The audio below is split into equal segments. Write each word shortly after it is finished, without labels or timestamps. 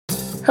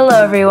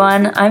Hello,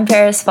 everyone. I'm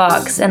Paris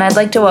Fox, and I'd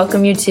like to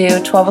welcome you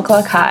to 12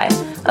 O'Clock High,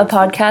 a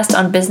podcast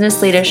on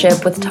business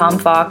leadership with Tom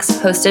Fox,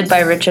 hosted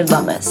by Richard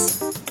Lummis.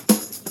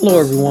 Hello,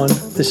 everyone.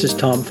 This is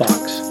Tom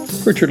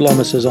Fox. Richard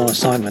Lummis is on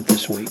assignment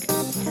this week.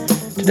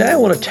 Today, I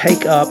want to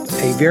take up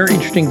a very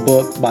interesting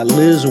book by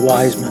Liz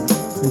Wiseman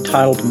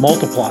entitled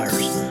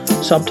Multipliers,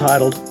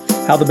 subtitled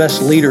How the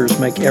Best Leaders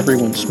Make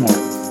Everyone Smart.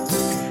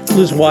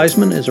 Liz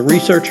Wiseman is a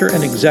researcher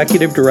and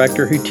executive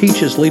director who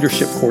teaches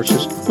leadership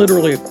courses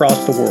literally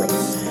across the world.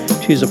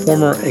 She is a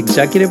former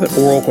executive at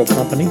Oracle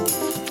Company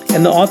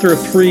and the author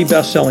of 3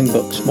 best-selling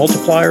books,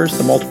 Multipliers,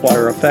 The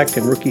Multiplier Effect,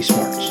 and Rookie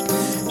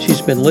Smarts.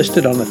 She's been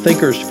listed on the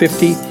Thinkers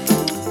 50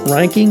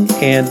 ranking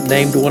and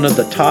named one of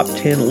the top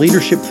 10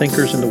 leadership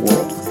thinkers in the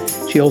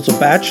world. She holds a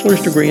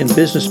bachelor's degree in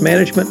business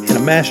management and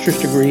a master's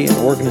degree in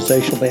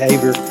organizational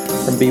behavior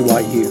from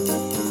BYU.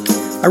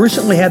 I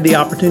recently had the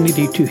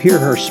opportunity to hear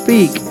her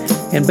speak,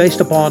 and based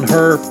upon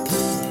her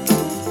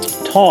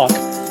talk,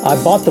 I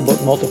bought the book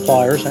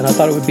Multipliers, and I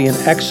thought it would be an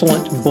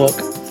excellent book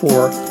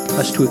for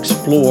us to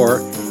explore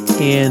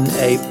in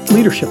a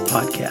leadership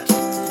podcast.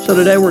 So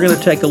today we're going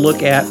to take a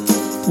look at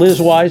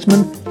Liz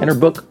Wiseman and her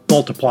book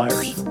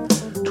Multipliers.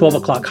 12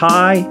 O'Clock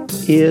High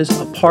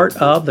is a part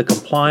of the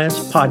Compliance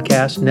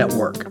Podcast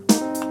Network.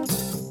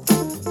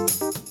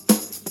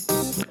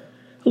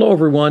 Hello,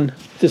 everyone.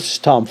 This is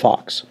Tom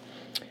Fox.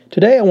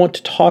 Today, I want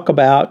to talk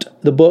about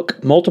the book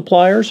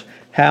Multipliers,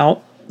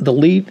 How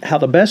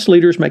the Best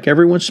Leaders Make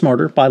Everyone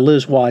Smarter by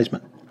Liz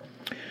Wiseman.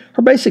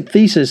 Her basic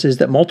thesis is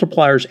that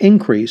multipliers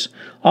increase,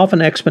 often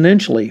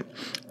exponentially,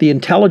 the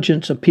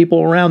intelligence of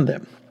people around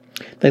them.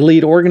 They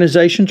lead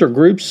organizations or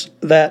groups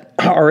that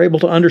are able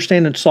to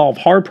understand and solve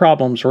hard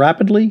problems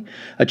rapidly,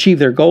 achieve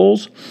their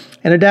goals,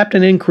 and adapt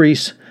and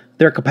increase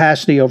their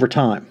capacity over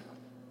time.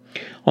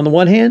 On the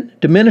one hand,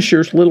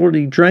 diminishers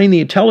literally drain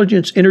the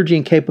intelligence, energy,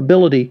 and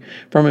capability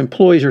from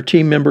employees or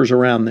team members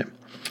around them.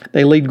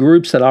 They lead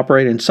groups that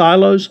operate in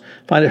silos,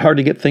 find it hard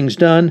to get things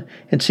done,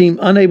 and seem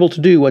unable to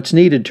do what's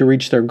needed to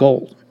reach their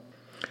goal.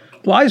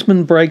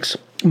 Wiseman breaks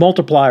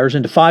multipliers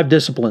into 5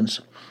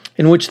 disciplines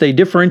in which they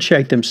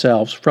differentiate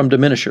themselves from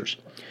diminishers.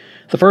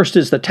 The first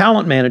is the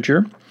talent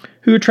manager,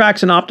 who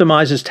attracts and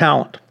optimizes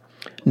talent.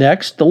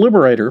 Next, the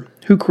liberator,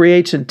 who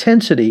creates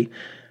intensity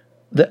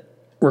that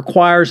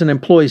requires an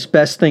employee's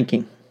best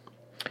thinking.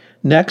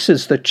 Next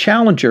is the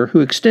challenger,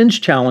 who extends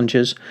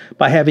challenges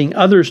by having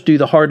others do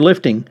the hard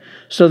lifting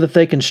so that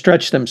they can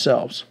stretch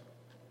themselves.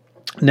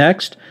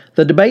 Next,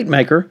 the debate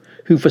maker,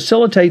 who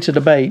facilitates a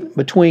debate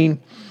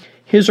between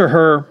his or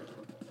her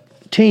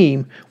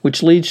team,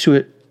 which leads to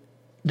a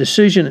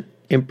decision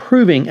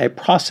improving a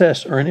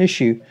process or an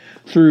issue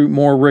through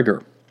more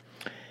rigor.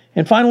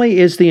 And finally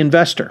is the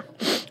investor,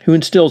 who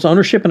instills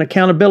ownership and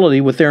accountability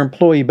with their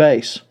employee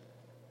base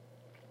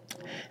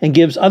and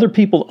gives other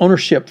people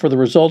ownership for the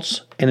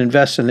results and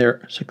invests in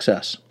their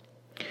success.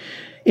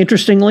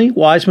 Interestingly,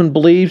 Wiseman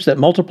believes that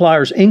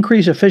multipliers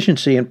increase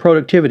efficiency and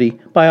productivity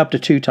by up to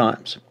 2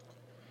 times.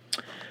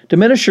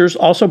 Diminishers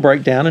also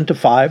break down into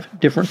 5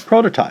 different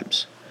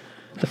prototypes.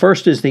 The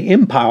first is the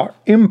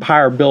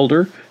empire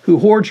builder, who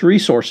hoards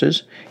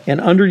resources and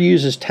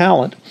underuses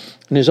talent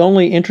and is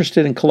only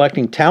interested in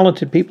collecting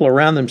talented people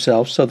around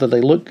themselves so that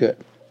they look good.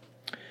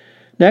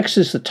 Next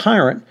is the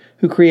tyrant,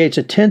 who creates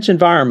a tense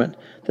environment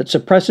that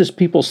suppresses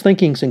people's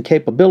thinkings and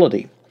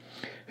capability,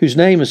 whose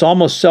name is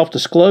almost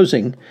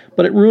self-disclosing,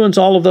 but it ruins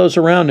all of those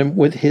around him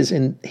with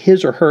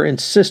his or her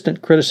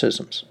insistent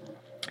criticisms.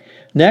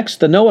 Next,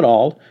 the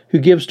know-it-all, who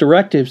gives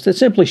directives that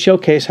simply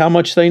showcase how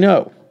much they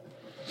know,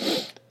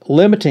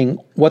 limiting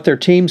what their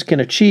teams can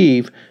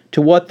achieve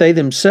to what they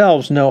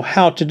themselves know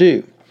how to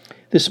do.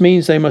 This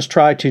means they must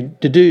try to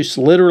deduce,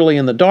 literally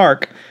in the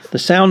dark, the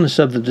soundness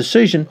of the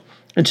decision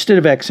instead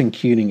of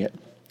executing it.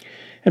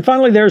 And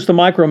finally, there's the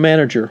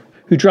micromanager,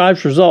 who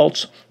drives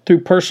results through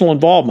personal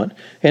involvement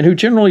and who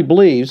generally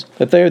believes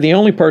that they are the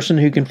only person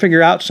who can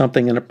figure out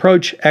something and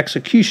approach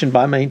execution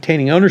by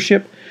maintaining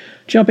ownership,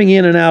 jumping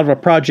in and out of a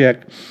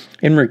project,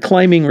 and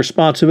reclaiming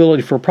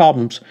responsibility for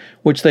problems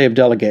which they have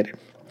delegated.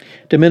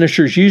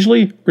 Diminishers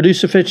usually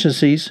reduce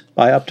efficiencies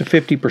by up to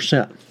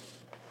 50%.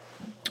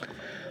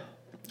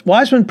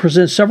 Wiseman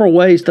presents several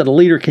ways that a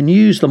leader can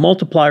use the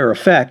multiplier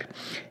effect,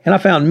 and I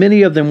found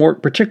many of them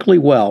work particularly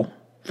well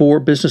for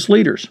business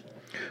leaders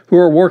who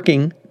are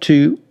working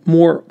to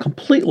more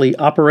completely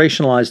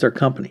operationalize their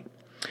company.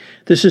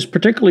 This is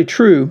particularly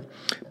true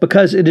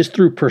because it is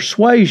through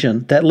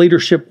persuasion that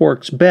leadership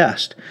works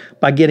best,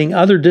 by getting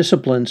other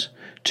disciplines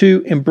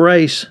to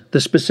embrace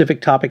the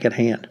specific topic at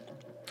hand.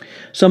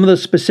 Some of the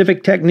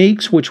specific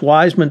techniques which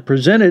Wiseman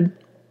presented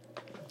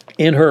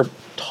in her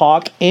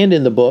talk and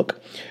in the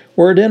book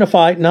were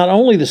identify not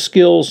only the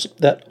skills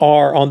that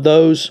are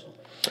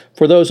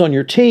for those on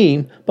your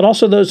team, but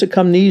also those that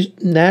come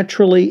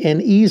naturally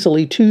and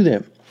easily to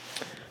them.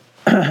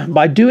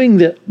 By doing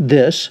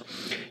this,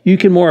 you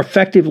can more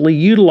effectively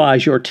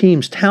utilize your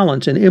team's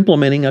talents in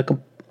implementing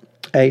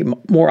a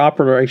more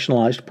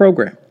operationalized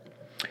program.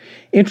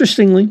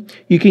 Interestingly,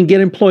 you can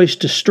get employees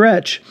to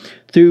stretch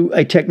through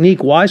a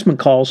technique Wiseman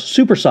calls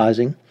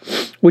supersizing,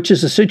 which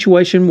is a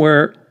situation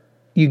where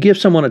you give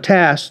someone a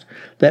task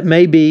that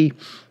may be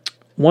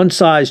one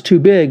size too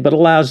big, but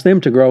allows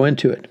them to grow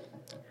into it.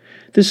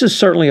 This is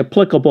certainly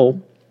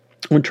applicable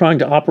when trying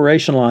to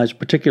operationalize a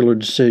particular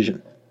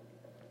decision.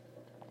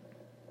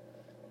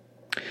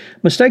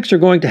 Mistakes are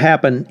going to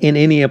happen in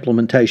any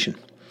implementation.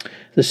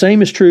 The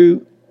same is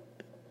true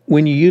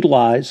when you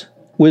utilize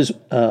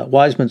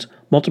Wiseman's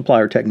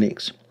multiplier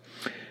techniques.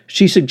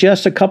 She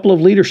suggests a couple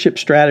of leadership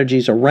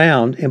strategies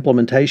around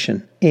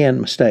implementation and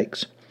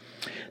mistakes.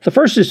 The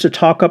first is to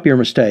talk up your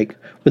mistake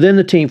within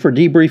the team for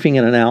debriefing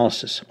and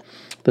analysis.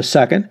 The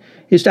second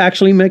is to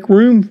actually make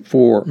room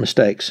for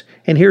mistakes.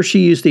 And here she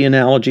used the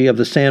analogy of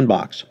the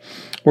sandbox,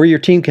 where your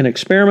team can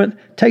experiment,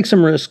 take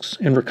some risks,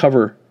 and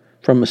recover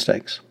from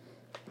mistakes.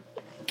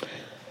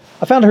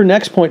 I found her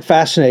next point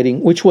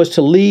fascinating, which was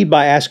to lead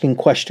by asking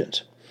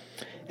questions.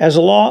 As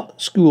a law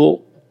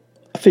school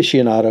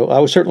aficionado, I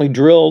was certainly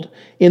drilled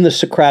in the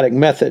Socratic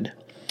method.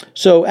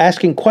 So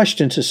asking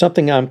questions is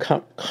something I'm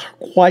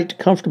quite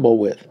comfortable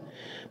with.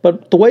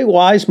 But the way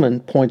Wiseman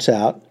points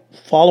out,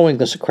 following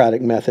the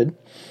Socratic method,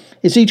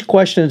 is each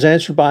question is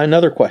answered by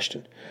another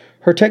question.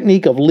 Her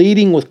technique of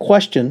leading with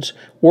questions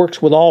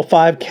works with all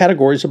 5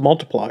 categories of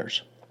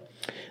multipliers.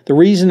 The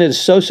reason it is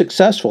so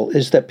successful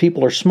is that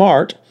people are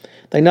smart.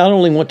 They not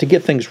only want to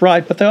get things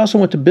right, but they also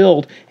want to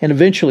build and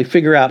eventually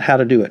figure out how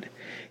to do it.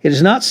 It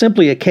is not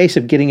simply a case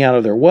of getting out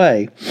of their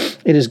way.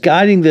 It is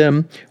guiding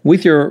them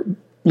with your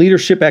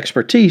leadership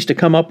expertise to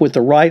come up with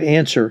the right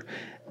answer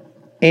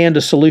and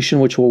a solution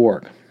which will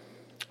work.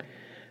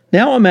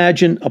 Now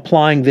imagine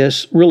applying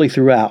this really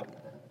throughout.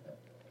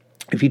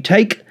 If you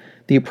take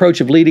the approach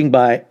of leading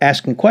by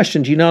asking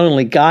questions, you not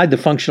only guide the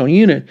functional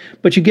unit,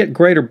 but you get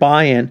greater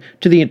buy-in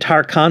to the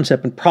entire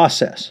concept and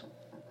process,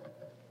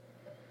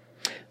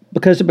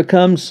 because it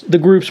becomes the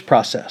group's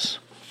process.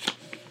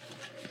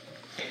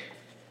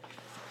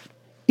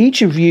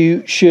 Each of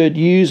you should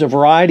use a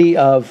variety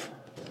of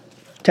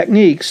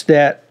techniques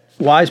that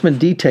Wiseman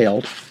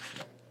detailed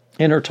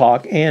in her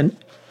talk and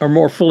are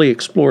more fully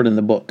explored in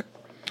the book.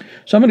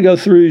 So I'm going to go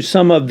through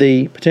some of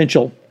the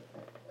potential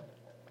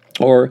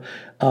or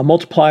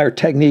multiplier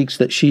techniques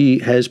that she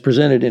has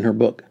presented in her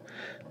book.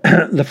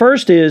 The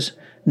first is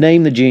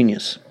name the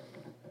genius.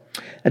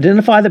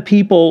 Identify the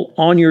people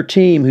on your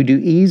team who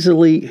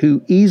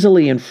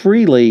easily and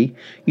freely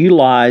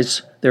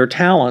utilize their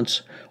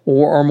talents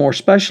or are more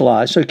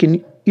specialized so you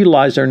can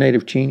utilize their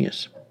native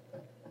genius.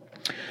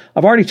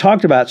 I've already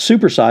talked about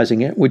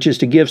supersizing it, which is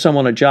to give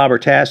someone a job or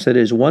task that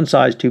is one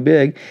size too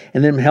big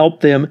and then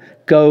help them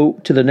go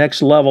to the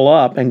next level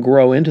up and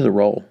grow into the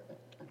role.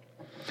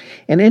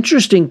 An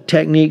interesting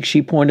technique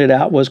she pointed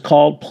out was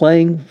called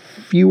playing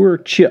fewer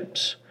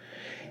chips.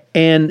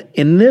 And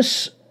in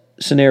this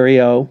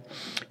scenario,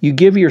 you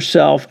give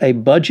yourself a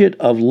budget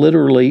of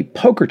literally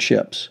poker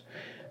chips,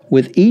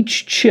 with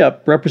each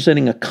chip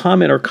representing a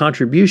comment or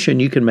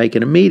contribution you can make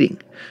in a meeting.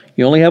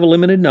 You only have a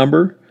limited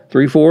number,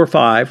 3, 4, or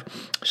 5,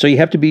 so you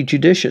have to be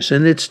judicious.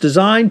 And it's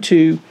designed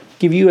to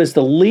give you as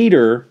the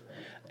leader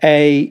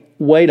a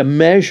way to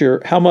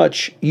measure how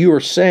much you are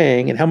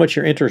saying and how much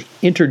you're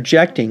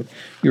interjecting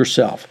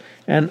yourself.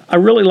 And I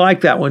really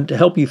like that one to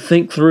help you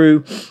think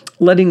through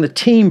letting the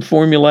team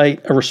formulate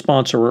a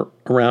response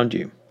around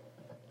you.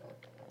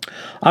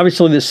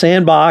 Obviously, the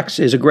sandbox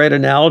is a great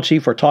analogy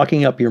for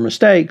talking up your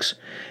mistakes.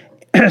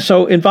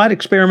 So invite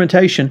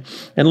experimentation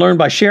and learn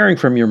by sharing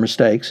from your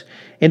mistakes,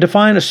 and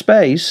define a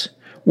space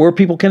where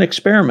people can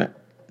experiment.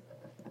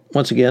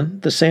 Once again,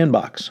 the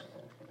sandbox.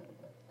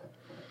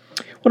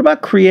 What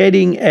about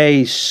creating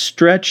a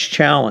stretch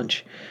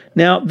challenge?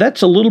 Now,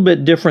 that's a little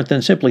bit different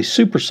than simply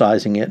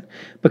supersizing it,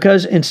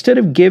 because instead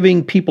of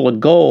giving people a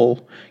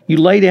goal, you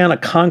lay down a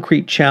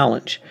concrete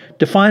challenge.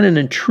 Define an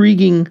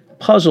intriguing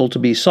puzzle to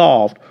be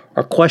solved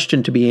or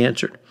question to be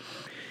answered.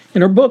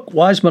 In her book,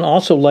 Wiseman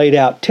also laid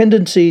out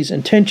tendencies,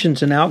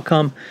 intentions, and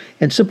outcome,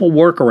 and simple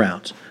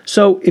workarounds.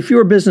 So if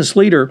you're a business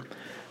leader,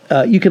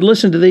 you could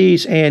listen to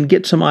these and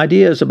get some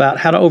ideas about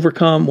how to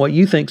overcome what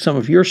you think some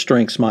of your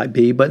strengths might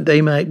be, but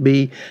they might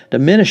be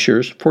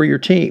diminishers for your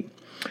team.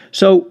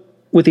 So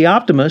with the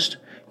optimist,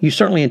 you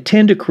certainly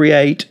intend to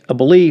create a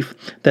belief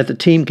that the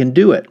team can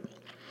do it.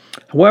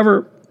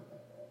 However,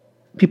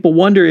 people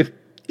wonder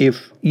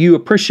if you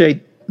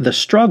appreciate the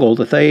struggle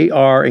that they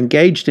are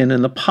engaged in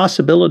and the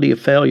possibility of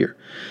failure.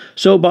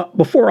 So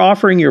before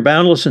offering your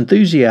boundless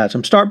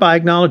enthusiasm, start by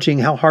acknowledging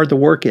how hard the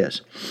work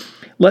is.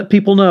 Let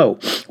people know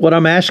what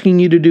I'm asking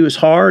you to do is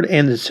hard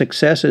and the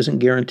success isn't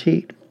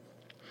guaranteed.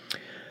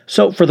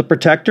 So for the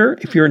protector,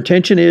 if your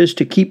intention is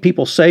to keep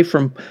people safe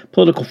from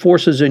political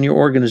forces in your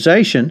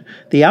organization,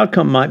 the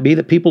outcome might be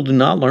that people do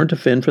not learn to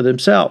fend for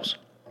themselves.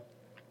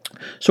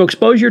 So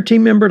expose your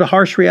team member to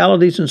harsh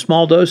realities in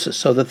small doses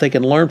so that they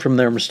can learn from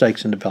their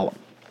mistakes and develop.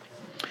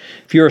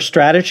 If you're a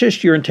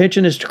strategist, your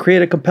intention is to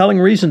create a compelling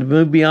reason to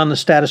move beyond the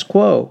status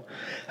quo.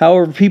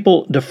 However,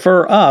 people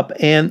defer up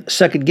and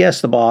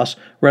second-guess the boss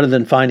rather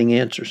than finding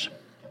answers.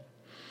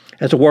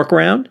 As a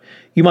workaround,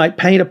 You might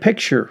paint a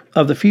picture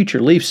of the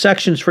future, leave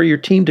sections for your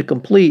team to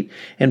complete,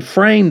 and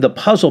frame the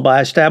puzzle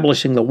by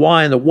establishing the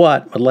why and the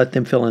what, but let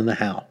them fill in the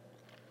how.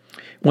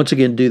 Once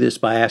again, do this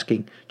by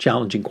asking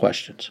challenging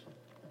questions.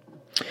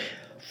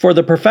 For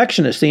the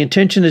perfectionist, the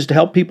intention is to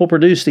help people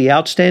produce the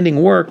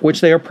outstanding work which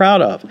they are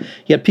proud of,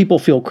 yet people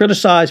feel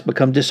criticized,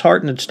 become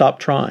disheartened, and stop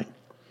trying.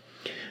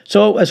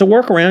 So as a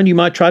workaround, you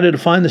might try to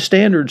define the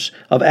standards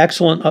of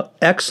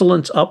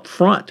excellence up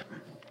front.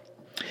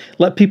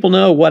 Let people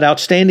know what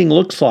outstanding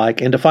looks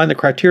like and define the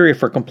criteria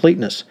for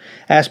completeness.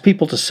 Ask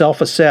people to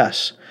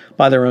self-assess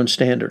by their own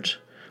standards.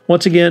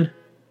 Once again,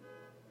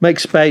 make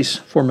space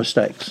for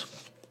mistakes.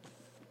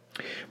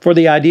 For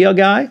the idea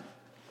guy,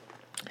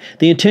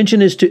 the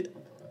intention is to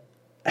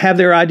have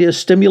their ideas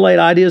stimulate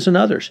ideas in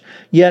others,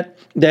 yet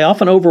they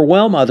often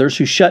overwhelm others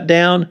who shut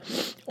down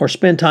or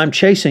spend time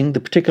chasing the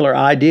particular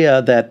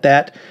idea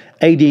that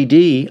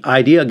ADD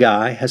idea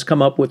guy has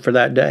come up with for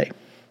that day.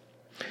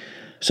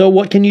 So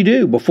what can you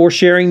do? Before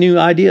sharing new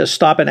ideas,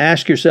 stop and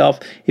ask yourself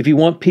if you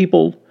want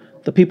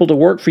the people to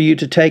work for you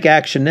to take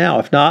action now.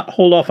 If not,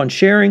 hold off on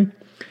sharing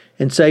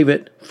and save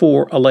it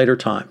for a later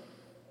time.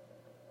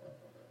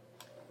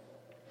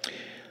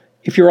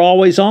 If you're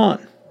always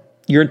on,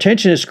 your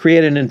intention is to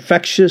create an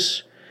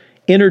infectious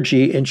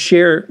energy and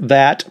share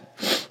that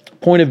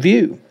point of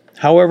view.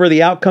 However,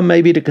 the outcome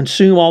may be to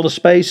consume all the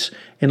space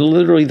and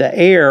literally the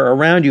air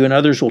around you, and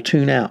others will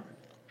tune out.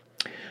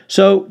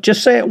 So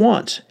just say it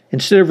once.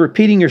 Instead of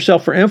repeating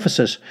yourself for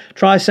emphasis,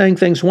 try saying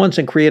things once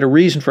and create a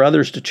reason for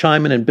others to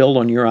chime in and build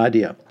on your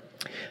idea.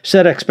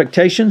 Set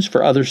expectations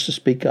for others to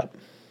speak up.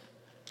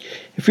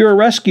 If you're a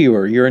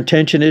rescuer, your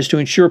intention is to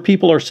ensure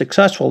people are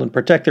successful and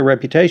protect their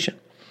reputation.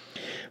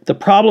 The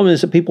problem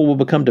is that people will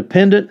become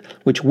dependent,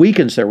 which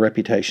weakens their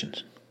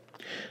reputations.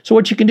 So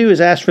what you can do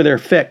is ask for their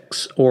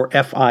fix, or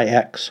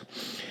FIX.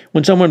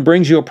 When someone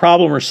brings you a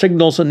problem or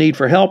signals a need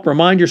for help,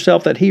 remind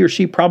yourself that he or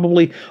she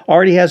probably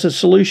already has a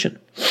solution.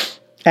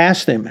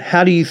 Ask them,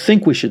 how do you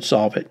think we should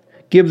solve it?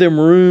 Give them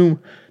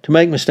room to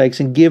make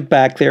mistakes and give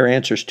back their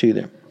answers to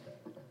them.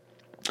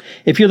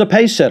 If you're the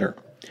pace setter,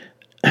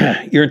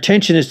 your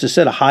intention is to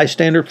set a high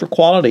standard for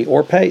quality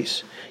or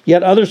pace,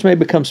 yet others may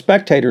become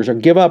spectators or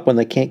give up when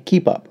they can't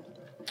keep up.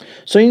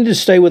 So you need to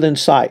stay within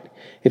sight.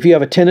 If you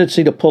have a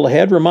tendency to pull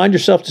ahead, remind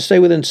yourself to stay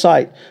within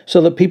sight so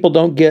that people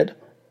don't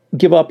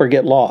give up or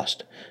get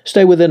lost.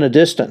 Stay within a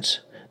distance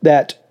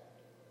that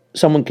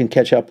someone can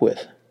catch up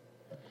with.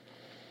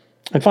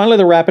 And finally,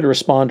 the rapid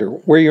responder,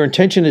 where your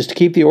intention is to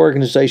keep the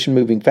organization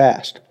moving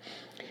fast.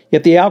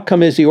 Yet the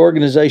outcome is the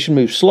organization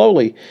moves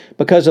slowly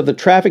because of the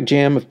traffic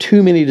jam of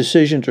too many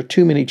decisions or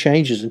too many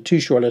changes in too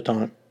short a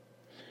time.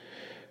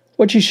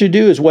 What you should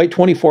do is wait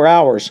 24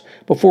 hours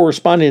before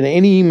responding to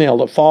any email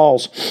that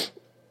falls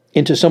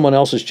into someone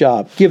else's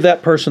job. Give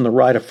that person the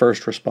right of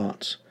first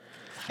response.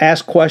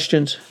 Ask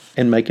questions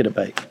and make a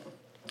debate.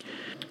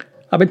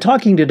 I've been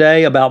talking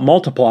today about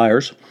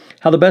multipliers,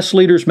 how the best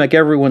leaders make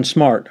everyone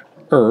smart.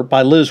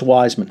 By Liz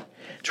Wiseman.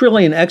 It's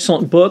really an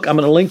excellent book. I'm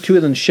going to link to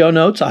it in the show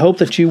notes. I hope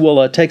that you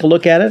will take a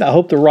look at it. I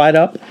hope the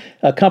write-up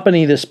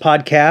accompany this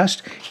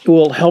podcast. It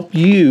will help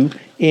you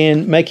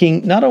in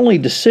making not only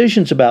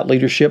decisions about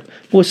leadership,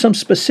 but with some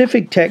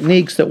specific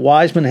techniques that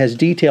Wiseman has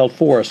detailed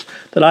for us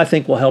that I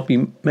think will help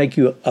you make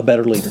you a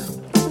better leader.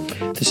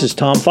 This is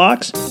Tom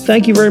Fox.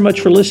 Thank you very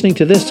much for listening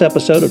to this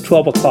episode of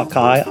 12 O'Clock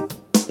High, a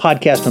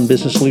podcast on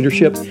business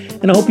leadership,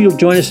 and I hope you'll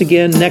join us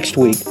again next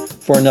week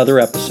for another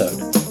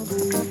episode.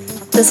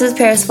 This is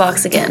Paris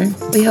Fox again.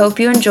 We hope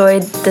you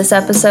enjoyed this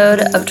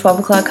episode of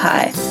 12 O'Clock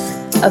High,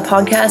 a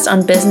podcast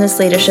on business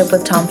leadership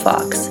with Tom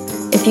Fox.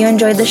 If you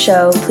enjoyed the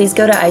show, please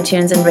go to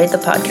iTunes and rate the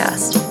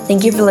podcast.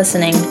 Thank you for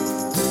listening.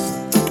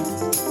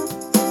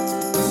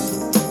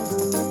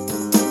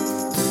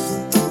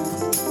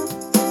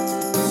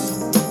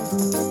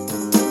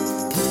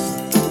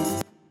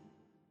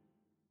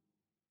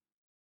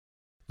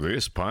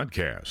 This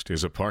podcast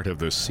is a part of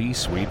the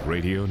C-Suite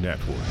Radio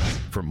Network.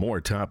 For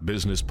more top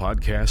business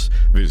podcasts,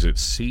 visit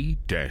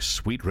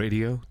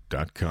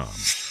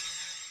c-suiteradio.com.